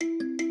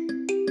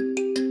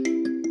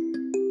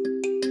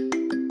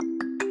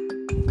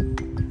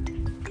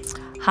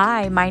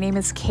Hi, my name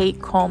is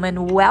Kate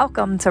Coleman.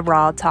 Welcome to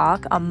Raw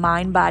Talk, a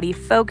mind-body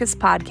focused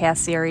podcast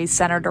series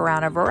centered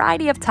around a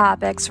variety of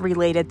topics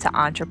related to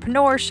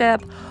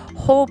entrepreneurship,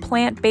 whole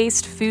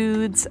plant-based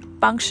foods,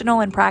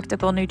 functional and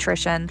practical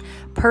nutrition,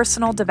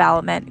 personal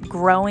development,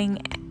 growing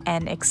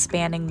and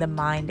expanding the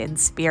mind and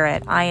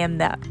spirit. I am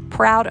the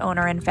proud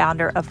owner and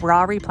founder of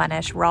Raw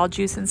Replenish, Raw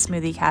Juice and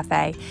Smoothie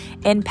Cafe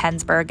in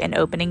Pennsburg and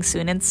opening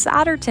soon in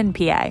Souderton,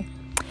 PA.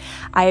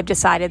 I have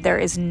decided there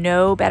is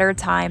no better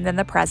time than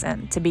the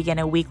present to begin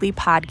a weekly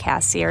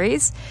podcast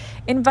series,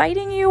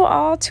 inviting you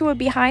all to a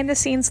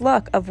behind-the-scenes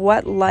look of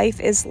what life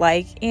is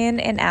like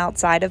in and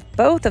outside of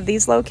both of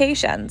these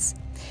locations.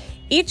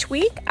 Each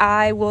week,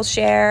 I will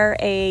share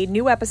a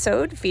new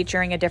episode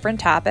featuring a different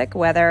topic,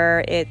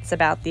 whether it's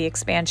about the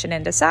expansion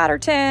into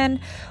Souderton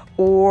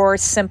or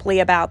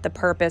simply about the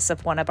purpose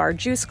of one of our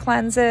juice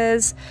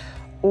cleanses,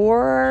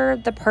 or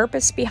the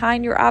purpose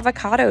behind your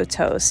avocado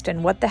toast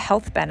and what the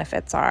health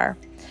benefits are.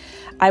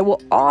 I will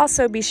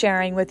also be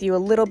sharing with you a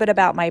little bit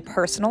about my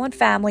personal and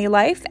family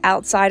life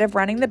outside of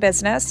running the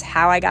business,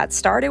 how I got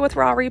started with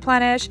Raw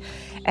Replenish,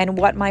 and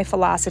what my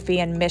philosophy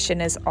and mission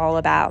is all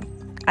about.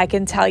 I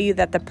can tell you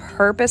that the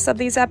purpose of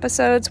these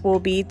episodes will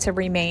be to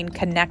remain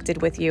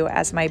connected with you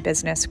as my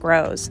business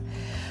grows.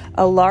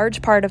 A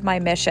large part of my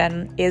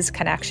mission is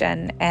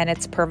connection, and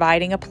it's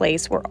providing a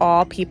place where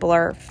all people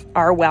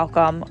are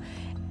welcome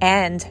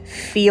and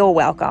feel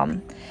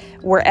welcome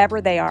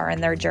wherever they are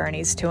in their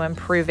journeys to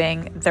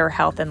improving their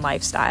health and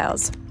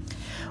lifestyles.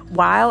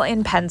 While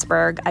in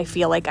Pennsburg, I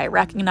feel like I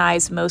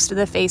recognize most of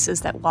the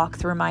faces that walk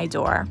through my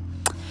door.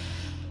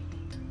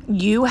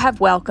 You have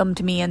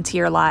welcomed me into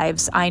your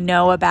lives. I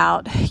know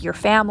about your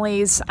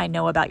families. I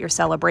know about your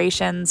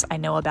celebrations. I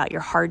know about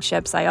your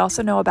hardships. I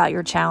also know about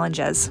your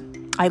challenges.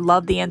 I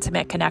love the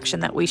intimate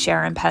connection that we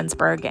share in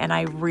Pennsburg, and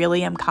I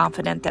really am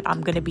confident that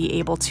I'm going to be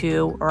able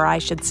to, or I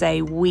should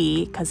say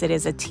we, because it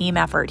is a team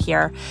effort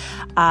here,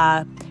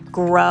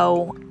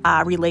 grow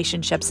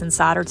relationships in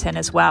Souderton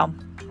as well.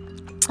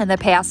 In the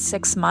past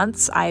 6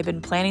 months, I've been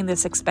planning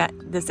this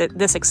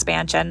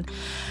expansion.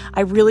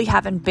 I really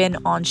haven't been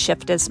on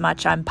shift as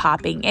much. I'm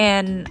popping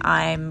in.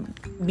 I'm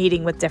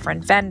meeting with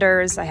different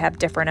vendors. I have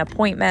different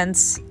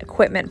appointments,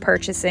 equipment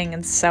purchasing,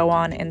 and so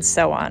on and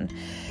so on.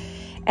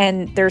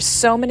 And there's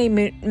so many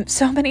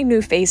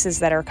new faces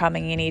that are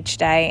coming in each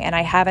day, and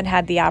I haven't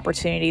had the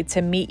opportunity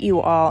to meet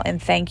you all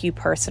and thank you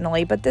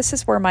personally, but this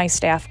is where my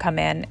staff come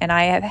in, and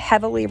I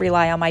heavily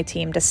rely on my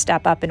team to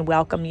step up and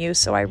welcome you,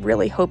 so I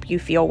really hope you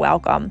feel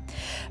welcome.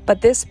 But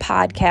this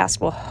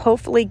podcast will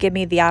hopefully give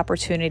me the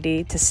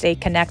opportunity to stay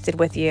connected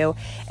with you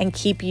and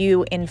keep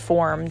you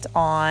informed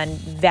on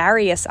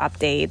various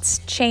updates,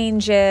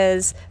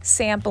 changes,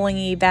 sampling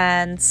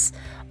events,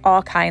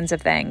 all kinds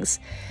of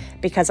things.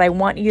 Because I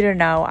want you to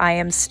know I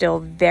am still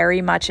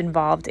very much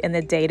involved in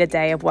the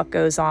day-to-day of what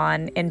goes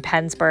on in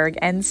Pennsburg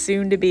and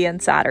soon to be in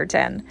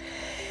Souderton.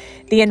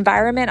 The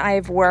environment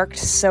I've worked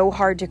so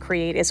hard to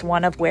create is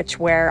one of which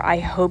where I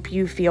hope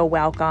you feel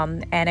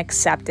welcome and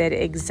accepted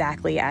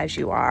exactly as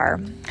you are.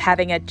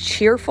 Having a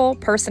cheerful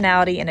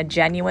personality and a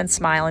genuine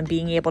smile and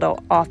being able to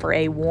offer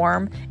a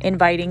warm,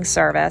 inviting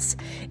service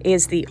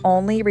is the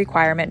only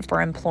requirement for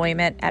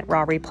employment at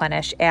Raw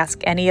Replenish.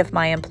 Ask any of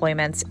my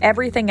employments.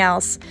 Everything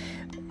else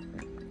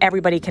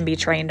everybody can be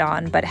trained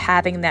on, but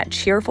having that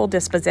cheerful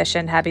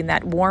disposition, having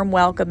that warm,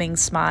 welcoming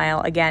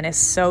smile, again, is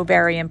so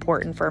very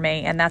important for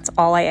me, and that's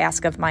all I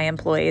ask of my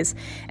employees,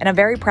 and I'm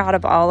very proud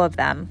of all of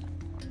them.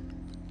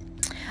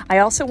 I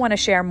also want to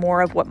share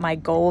more of what my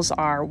goals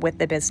are with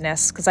the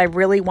business, because I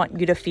really want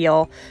you to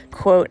feel,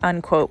 quote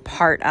unquote,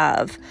 part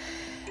of.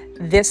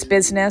 This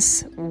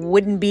business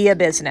wouldn't be a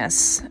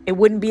business. It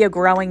wouldn't be a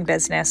growing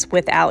business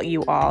without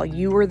you all.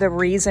 You are the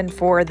reason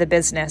for the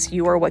business.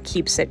 You are what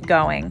keeps it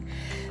going.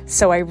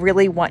 So I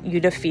really want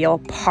you to feel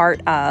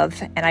part of,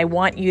 and I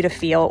want you to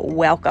feel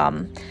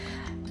welcome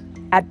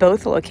at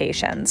both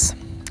locations.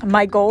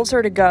 My goals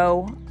are to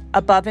go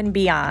above and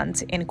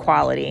beyond in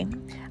quality.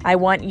 I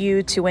want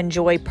you to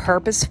enjoy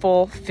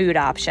purposeful food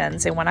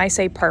options. And when I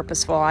say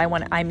purposeful,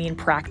 I mean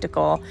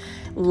practical,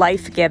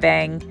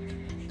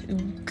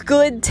 life-giving,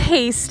 good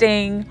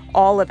tasting,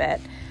 all of it.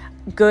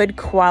 Good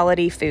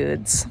quality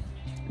foods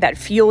that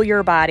fuel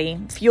your body,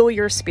 fuel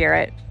your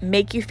spirit,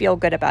 make you feel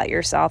good about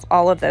yourself,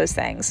 all of those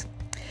things.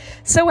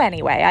 So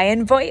anyway, I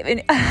invite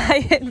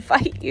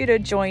you to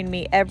join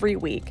me every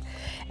week,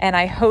 and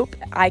I hope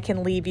I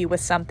can leave you with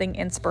something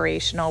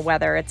inspirational,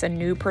 whether it's a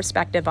new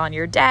perspective on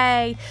your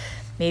day,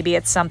 maybe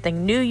it's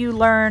something new you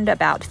learned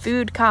about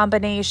food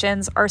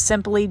combinations, or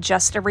simply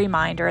just a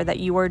reminder that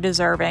you are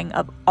deserving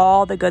of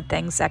all the good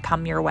things that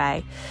come your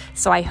way.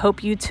 So I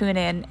hope you tune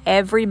in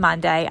every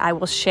Monday. I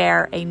will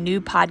share a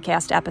new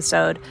podcast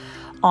episode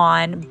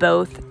on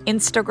both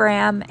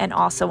Instagram and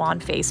also on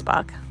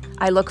Facebook.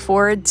 I look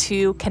forward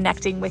to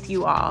connecting with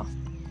you all.